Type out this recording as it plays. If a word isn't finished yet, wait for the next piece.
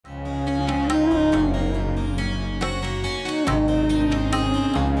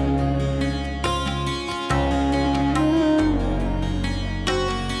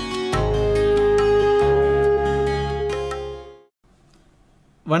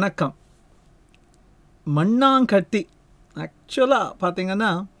வணக்கம். மண்ணாங்கட்டி ஆக்சுவலாக பார்த்தீங்கன்னா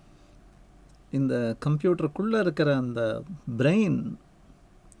இந்த கம்ப்யூட்டருக்குள்ளே இருக்கிற அந்த brain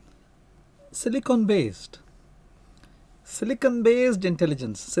silicon paste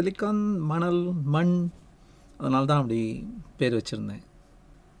intelligence. Silicon, மணல், மண், அதனால தான் அப்படி பேர் வச்சுருந்தேன்.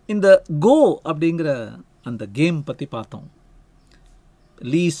 இந்த கோ அப்படிங்கிற அந்த கேம் பற்றி பார்த்தோம்.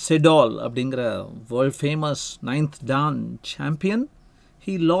 லீ செடால் அப்படிங்கிற world famous 9th Dan champion,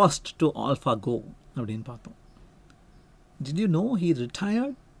 he lost to AlphaGo அப்படின்னு பார்த்தோம். Did you know he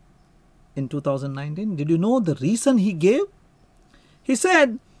retired in 2019? Did you know the reason he gave? He said,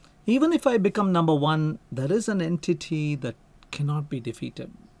 even if I become number one, there is an entity that cannot be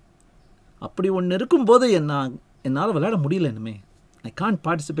defeated. அப்படி ஒன்று இருக்கும்போது என்னால் விளையாட முடியல இனிமே. I can't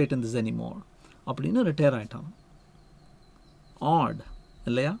participate in this anymore. அப்படின்னு retire ஆகிட்டான். Add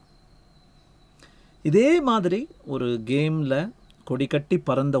இல்லையா? இதே மாதிரி ஒரு கேமில் கொடிக்கட்டி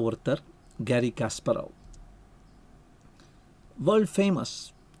பறந்த ஒருத்தர் carry Kasparov, world famous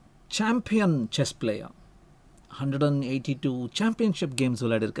champion chess player, 182 championship games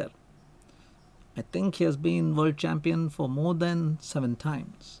விளையாடிருக்கார். I think he has been world champion for more than 7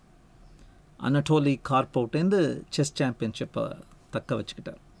 times. அனட்டோலி கார்போவ்டேருந்து chess சாம்பியன்ஷிப்பை தக்க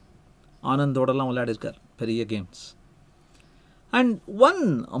வச்சுக்கிட்டார். ஆனந்தோடலாம் விளையாடிருக்கார் பெரிய games. And one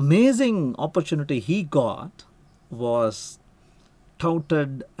amazing opportunity he got was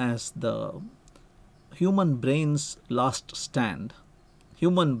touted as the human brain's last stand.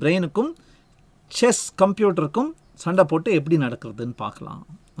 Human brainக்கும் chess கம்ப்யூட்டருக்கும் சண்டை போட்டு எப்படி நடக்கிறதுன்னு பார்க்கலாம்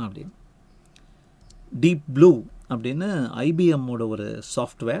அப்படின்னு. Deep blue அப்படின்னு ஐபிஎம்மோட ஒரு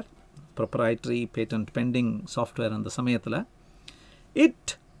software, proprietary patent bending software. அந்த சமயத்தில்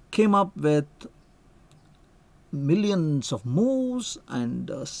it came up with millions of moves and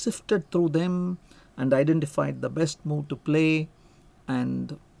sifted through them and identified the best move to play and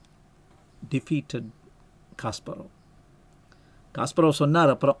defeated Kasparov. Kasparov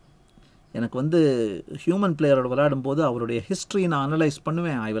சொன்னார், அப்புறம் எனக்கு ஹியூமன் பிளேயரோட விளையாடும் போது அவருடைய ஹிஸ்ட்ரி நான் அனலைஸ்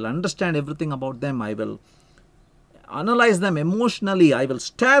பண்ணுவேன். I will understand every thing about them. I will analyse them emotionally. I will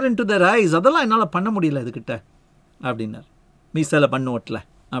stair in to Dhar ice. அதெல்லாம் என்னால் பண்ண முடியல இதுக்கிட்ட அப்படின்னார். மீசையில் பண்ணுவோட்டில்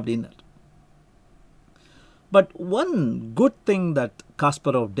அப்படின்னார். But one good thing that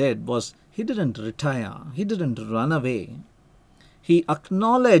Kasparov did was he didn't retire. He didn't run away. He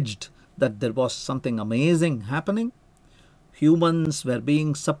acknowledged that there was something amazing happening. Humans were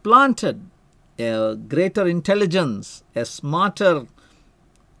being supplanted. A greater intelligence, a smarter,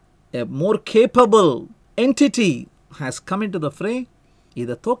 a more capable entity has come into the fray.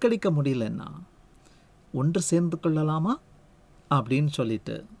 இதை தோக்கடிக்க முடியலன்னா ஒன்று சேர்ந்து கொள்ளலாமா அப்படின்னு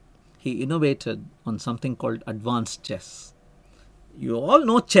சொல்லிட்டு he innovated on something called advanced chess. You all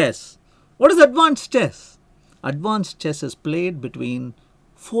know chess. What is advanced chess? Advanced chess is played between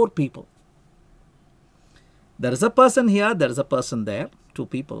 4 people. There is a person here, there is a person there, 2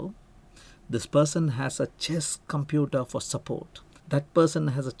 people. This person has a chess computer for support. That person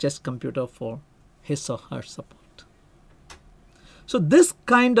has a chess computer for his or her support. So this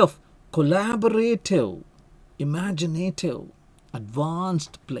kind of collaborative, imaginative,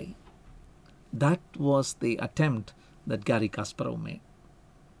 advanced play, that was the attempt that Garry Kasparov made.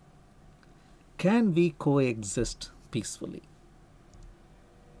 Can we coexist peacefully?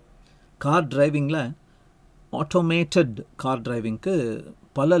 Car டிரைவிங்கில் automated car டிரைவிங்க்கு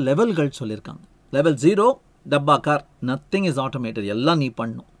பல லெவல்கள் சொல்லியிருக்காங்க. Level 0 டப்பா car, nothing is automated. எல்லாம் நீ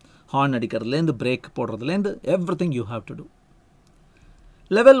பண்ணணும். Horn அடிக்கிறதுலேருந்து break போடுறதுலேருந்து everything you have to do.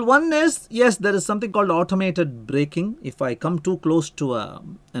 Level 1 is, yes, there is something called automated braking. If I come too close to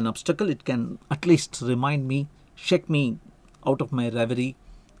an obstacle, it can at least remind me, shake me out of my reverie.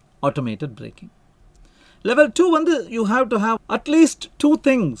 Automated braking. Level 2 you have to have at least 2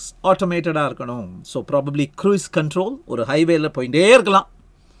 things automated. So probably cruise control. ஒரு ஹைவேல போயிட்டே இருக்கலாம்,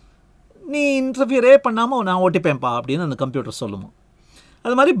 நீ இன்டர்ஃபியரே பண்ணாமல் நான் ஓட்டிப்பேன்ப்பா அப்படின்னு அந்த computer சொல்லுமா.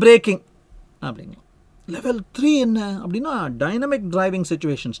 அது மாதிரி பிரேக்கிங் அப்படிங்களா. Level 3 என்ன அப்படின்னா dynamic driving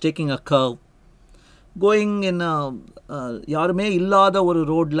situations, taking a curve, going in யாருமே இல்லாத ஒரு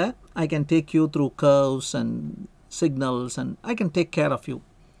ரோடில் I can take you through curves and signals and I can take care of you.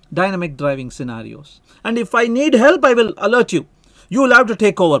 Dynamic driving scenarios. And if I need help I will alert you. You will have to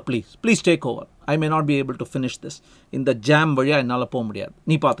take over, please take over. I may not be able to finish this. இந்த jam வழியாக என்னால் போக முடியாது,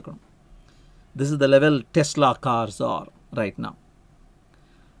 நீ பார்த்துக்கணும். This is the level Tesla cars R right now.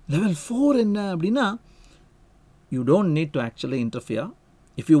 Level 4 என்ன அப்படின்னா you don't need to actually interfere.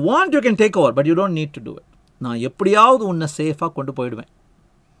 If you want, you can take over, but you don't need to do it. நான் எப்படியாவது உன்னை சேஃபாக கொண்டு போயிடுவேன்.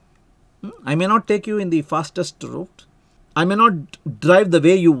 I may not take you in the fastest route. I may not drive the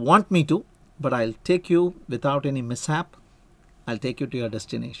way you want me to, but I'll take you without any mishap. I'll take you to your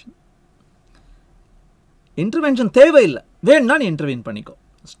destination. Intervention தேவையில்லை, வேணும்னா நீ intervene பண்ணிக்கோ,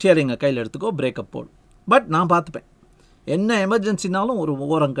 ஸ்டியரிங்கை கையில் எடுத்துக்கோ, breakup போடு, but நான் பார்த்துப்பேன், என்ன எமர்ஜென்சினாலும் ஒரு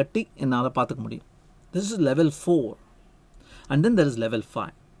ஓரம் கட்டி என்னால் பார்த்துக்க முடியும். This is level 4. And then there is level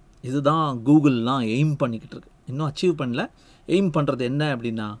 5. இதுதான் கூகுள்லாம் எய்ம் பண்ணிக்கிட்டு இருக்கு, இன்னும் அச்சீவ் பண்ணல. எய்ம் பண்ணுறது என்ன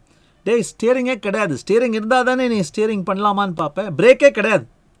அப்படின்னா, ஸ்டியரிங்கே கிடையாது, ஸ்டியரிங் இருந்தால் தானே நீ ஸ்டியரிங் பண்ணலாமான்னு பார்ப்பேன், பிரேக்கே கிடையாது,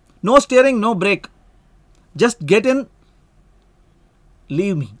 no steering no break, just get in,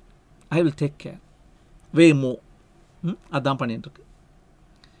 leave me, I will take care, வே மோ. அதான் பண்ணிட்டுருக்கு.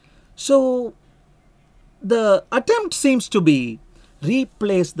 So the attempt seems to be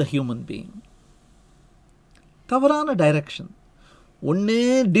replace the human being. தவறான டைரக்ஷன். ஒன்று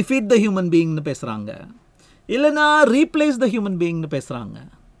டிஃபீட் த ஹியூமன் பீயிங்னு பேசுகிறாங்க, இல்லைனா ரீப்ளேஸ் த ஹியூமன் பீயிங்னு பேசுகிறாங்க.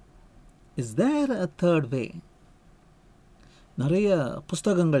 இஸ் தேர் அ தேர்ட் வே? நிறைய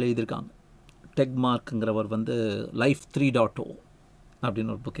புஸ்தகங்கள் எழுதியிருக்காங்க. டெக்மார்க்குங்கிறவர் லைஃப் 3.0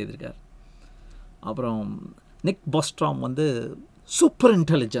 அப்படின்னு ஒரு புக் எழுதியிருக்கார். அப்புறம் நிக் பாஸ்ட்ராம் சூப்பர்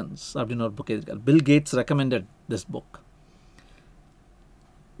இன்டெலிஜென்ஸ் அப்படின்னு ஒரு புக் எழுதியிருக்கார். Bill Gates recommended this book.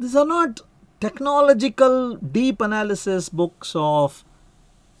 These are not technological deep analysis books of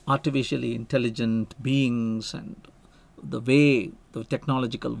artificially intelligent beings and the way the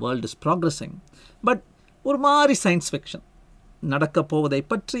technological world is progressing. But ஒரு மாதிரி சயின்ஸ் ஃபிக்ஷன், நடக்க போவதை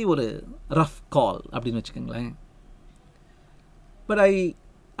பற்றி ஒரு ரஃப் கால் அப்படின்னு வச்சுக்கோங்களேன். But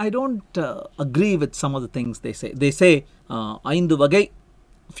I don't agree with some of the things they say. They say 5 வகை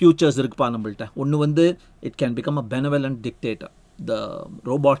features இருக்குப்பா நம்மள்ட்ட. ஒன்று it can become a benevolent dictator. The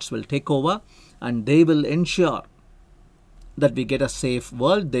robots will take over and they will ensure that we get a safe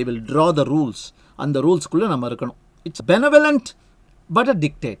world. They will draw the rules. And the rules குள்ள நம்ம இருக்கணும். It's benevolent but a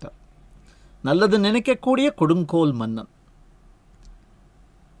dictator. நல்லது நினைக்கக்கூடிய கொடுங்கோல் மன்னன்.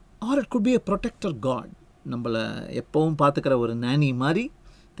 Or it could be a protector god. நம்மளை எப்பவும் பார்த்துக்கிற ஒரு நானி மாதிரி,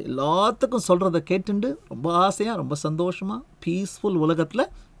 எல்லாத்துக்கும் சொல்கிறத கேட்டுண்டு ரொம்ப ஆசையாக ரொம்ப சந்தோஷமாக பீஸ்ஃபுல் உலகத்தில்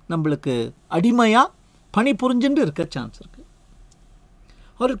நம்மளுக்கு அடிமையாக பணி புரிஞ்சுட்டு இருக்க சான்ஸ் இருக்குது.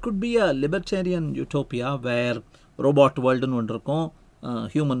 Or it could be a libertarian utopia where robot worldன்னு ஒன்று இருக்கும்,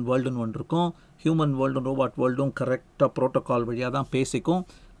 ஹியூமன் வேர்ல்டுன்னு ஒன்று இருக்கும். ஹியூமன் வேர்ல்டும் ரோபாட் வேர்ல்டும் கரெக்டாக ப்ரோட்டோகால் வழியாக தான் பேசிக்கும்,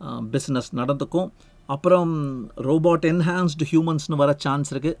 பிஸ்னஸ் நடந்துக்கும். அப்புறம் ரோபாட் என்ஹான்ஸ்டு ஹியூமன்ஸ்னு வர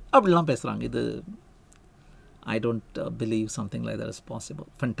சான்ஸ் இருக்குது, அப்படிலாம் பேசுகிறாங்க. இது I don't believe something like that is possible.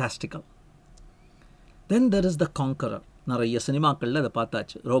 Fantastical. Then there is the conqueror. நிறைய சினிமாக்களில் அதை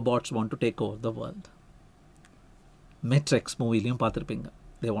பார்த்தாச்சு. Robots want to take over the world. Metrics மூவிலையும் பார்த்துருப்பீங்க.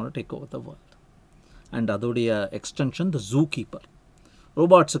 they want to take over the world. And அதோடைய extension த zoo keeper.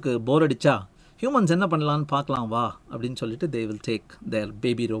 ரோபாட்ஸுக்கு போர் அடித்தா humans என்ன பண்ணலான்னு பார்க்கலாம் வா அப்படின்னு சொல்லிட்டு they will take their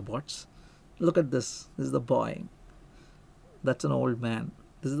baby robots. Look at this. This is the boy. That's an old man.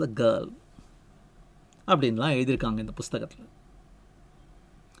 This is the girl. அப்படின்லாம் எழுதியிருக்காங்க இந்த புஸ்தகத்தில்.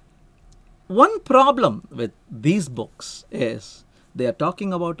 One problem with these books is they are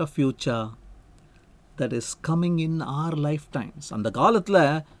talking about a future that is coming in our lifetimes. அந்த காலத்தில்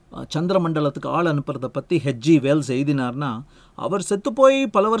சந்திரமண்டலத்துக்கு ஆள் அனுப்புறதை பற்றி HG Wells எழுதினார்னா, அவர் செத்து போய்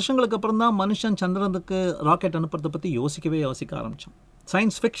பல வருஷங்களுக்கு அப்புறம் தான் மனுஷன் சந்திரனுக்கு ராக்கெட் அனுப்புறதை பற்றி யோசிக்க ஆரம்பித்தோம்.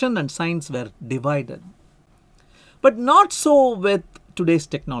 Science fiction and science were divided. But not so with today's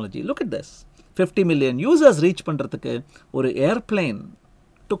technology. Look at this. 50 million users reach பண்ணுறதுக்கு ஒரு ஏர்பிளேன்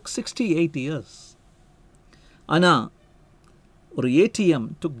took 68 years. ஆனால் ஒரு ATM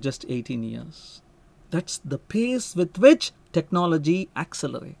took just 18 years. That's the pace with which technology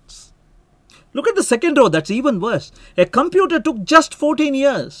accelerates. Look at the second row, that's even worse. A computer took just 14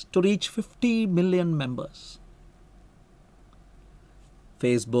 years to reach 50 million members.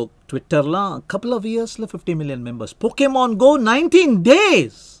 Facebook, Twitter la couple of years la 50 million members. Pokemon Go 19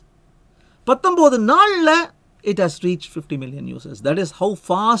 days. 19 நாள்ல it has reached 50 million users. That is how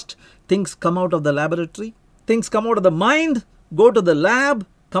fast things come out of the laboratory. Things come out of the mind, go to the lab,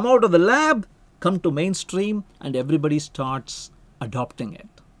 come out of the lab, come to mainstream, and everybody starts adopting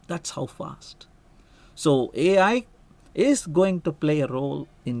it. That's how fast. So AI is going to play a role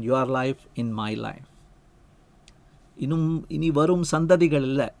in your life, in my life. இனி வரும் சந்ததிகள்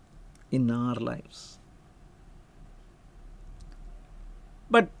இல்லை, in our lives.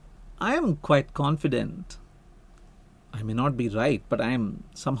 But I am quite confident, I may not be right, but I am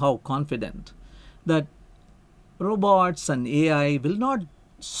somehow confident that robots and AI will not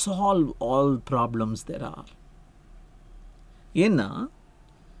solve all problems there are. ஏன்னா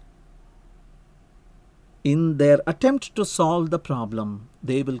in their attempt to solve the problem,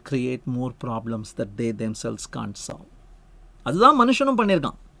 they will create more problems that they themselves can't solve. அதுதான் மனுஷனும்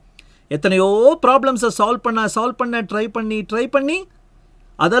பண்ணியிருக்கான். எத்தனையோ ப்ராப்ளம்ஸை solve பண்ண try பண்ணி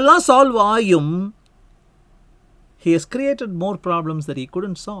அதெல்லாம் solve ஆயும் He has created more problems that he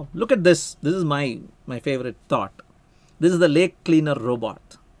couldn't solve. Look at this. This is my favorite thought. This is the lake cleaner robot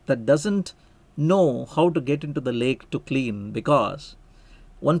that doesn't know how to get into the lake to clean, because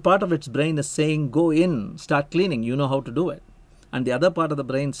one part of its brain is saying, go in, start cleaning, you know how to do it. And the other part of the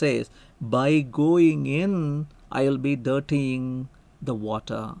brain says, by going in, I'll be dirtying the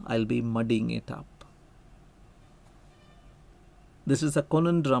water, I'll be muddying it up. This is a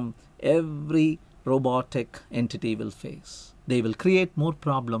conundrum every robotic entity will face. They will create more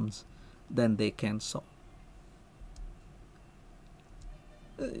problems than they can solve.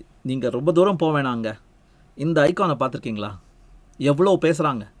 நீங்கள் ரொம்ப தூரம் போவேணாங்க. இந்த ஐக்கானை பார்த்துருக்கீங்களா? எவ்வளோ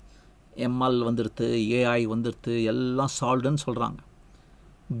பேசுகிறாங்க. ML வந்துடுது, AI வந்துடுது, எல்லாம் சால்வ்டுன்னு சொல்கிறாங்க.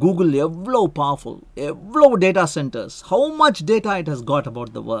 கூகுள் எவ்வளோ பவர்ஃபுல், எவ்வளோ data centres, how much data it has got about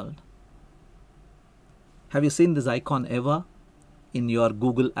the world. Have you seen this icon ever in your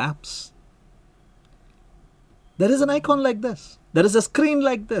Google apps? There is an icon like this. There is a screen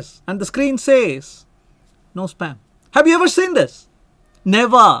like this. And the screen says, no spam. Have you ever seen this?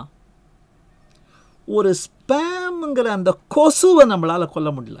 Never. ஒரு ஸ்பேம்ங்கிற அந்த கொசுவை நம்மளால் கொல்ல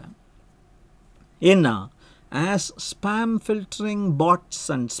முடியல. ஏன்னா, as spam filtering bots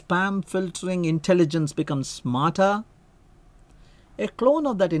and spam filtering intelligence becomes smarter, a clone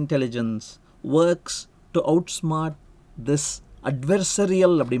of that intelligence works to outsmart this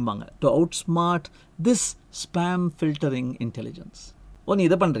adversarial அப்படிம்பாங்க, to outsmart this spam filtering intelligence. ஓ, நீ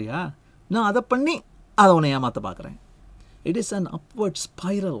இதை பண்ணுறியா, நான் அதை பண்ணி அதை உன்னை ஏமாற்ற பார்க்குறேன். It is an upward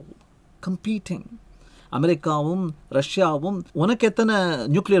spiral, competing. அமெரிக்காவும் ரஷ்யாவும் உனக்கு எத்தனை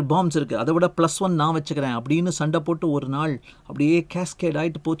நியூக்ளியர் பாம்ஸ் இருக்குது, அதை விட +1 நான் வச்சுக்கிறேன் அப்படின்னு சண்டை போட்டு ஒரு நாள் அப்படியே கேஸ்கேட்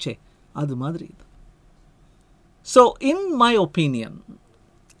ஆகிட்டு போச்சே, அது மாதிரி இது. So in my opinion,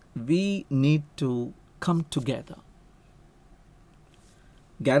 we need to come together.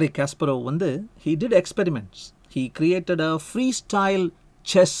 Garry Kasparov he did experiments. He created a freestyle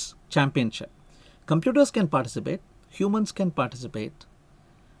chess championship. Computers can participate, humans can participate.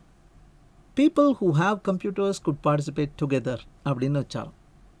 People who have computers could participate together. அப்படின்னு வச்சாலும்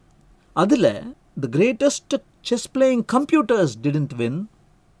அதில் the greatest chess playing computers didn't win.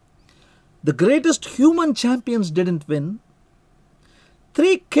 The greatest human champions didn't win.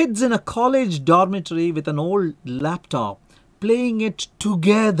 3 kids in a college dormitory with an old laptop playing it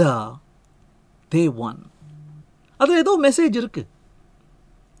together, they won. அது ஏதோ message இருக்கு.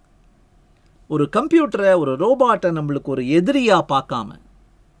 ஒரு கம்ப்யூட்டரை, ஒரு ரோபாட்டை நம்மளுக்கு ஒரு எதிரியாக பார்க்காம,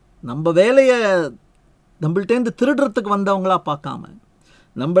 நம்ம வேலையை நம்மள்டேருந்து திருடுறதுக்கு வந்தவங்களா பார்க்காம,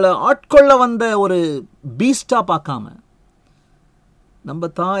 நம்மளை ஆட்கொள்ள வந்த ஒரு பீஸ்டாக பார்க்காம, நம்ம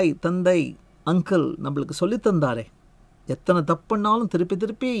தாய் தந்தை அங்கிள் நம்மளுக்கு சொல்லித்தந்தாரே, எத்தனை தப்புன்னாலும் திருப்பி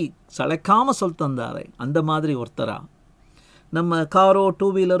திருப்பி சளைக்காமல் சொல்லி தந்தாரே, அந்த மாதிரி ஒருத்தரா நம்ம காரோ 2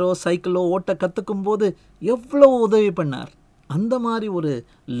 வீலரோ சைக்கிளோ ஓட்ட கற்றுக்கும் போது எவ்வளோ உதவி பண்ணார், அந்த மாதிரி ஒரு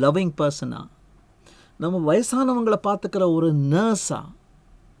லவ்விங் பர்சனாக, நம்ம வயசானவங்களை பார்த்துக்கிற ஒரு நர்ஸாக,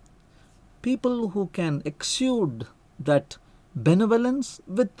 people who can exude that benevolence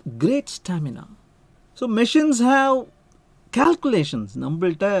with great stamina. So machines have calculations,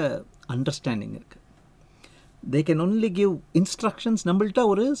 நம்மள்ட்ட understanding இருக்கு. They can only give instructions, நம்மள்ட்ட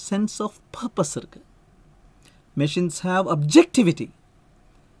ஒரு sense of purpose இருக்கு. Machines have objectivity,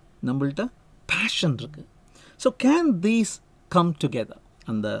 நம்மள்ட்ட passion இருக்கு. So can these come together?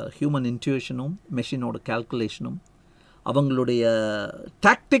 அந்த human intuitionும் மெஷினோட calculationும் அவங்களுடைய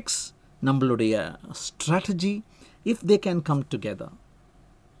tactics நம்மளுடைய strategy, if they can come together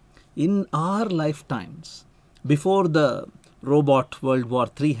in our lifetimes, before the robot World War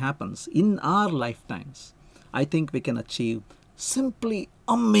III happens, in our lifetimes, I think we can achieve simply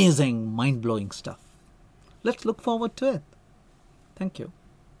amazing, mind-blowing stuff. Let's look forward to it. Thank you.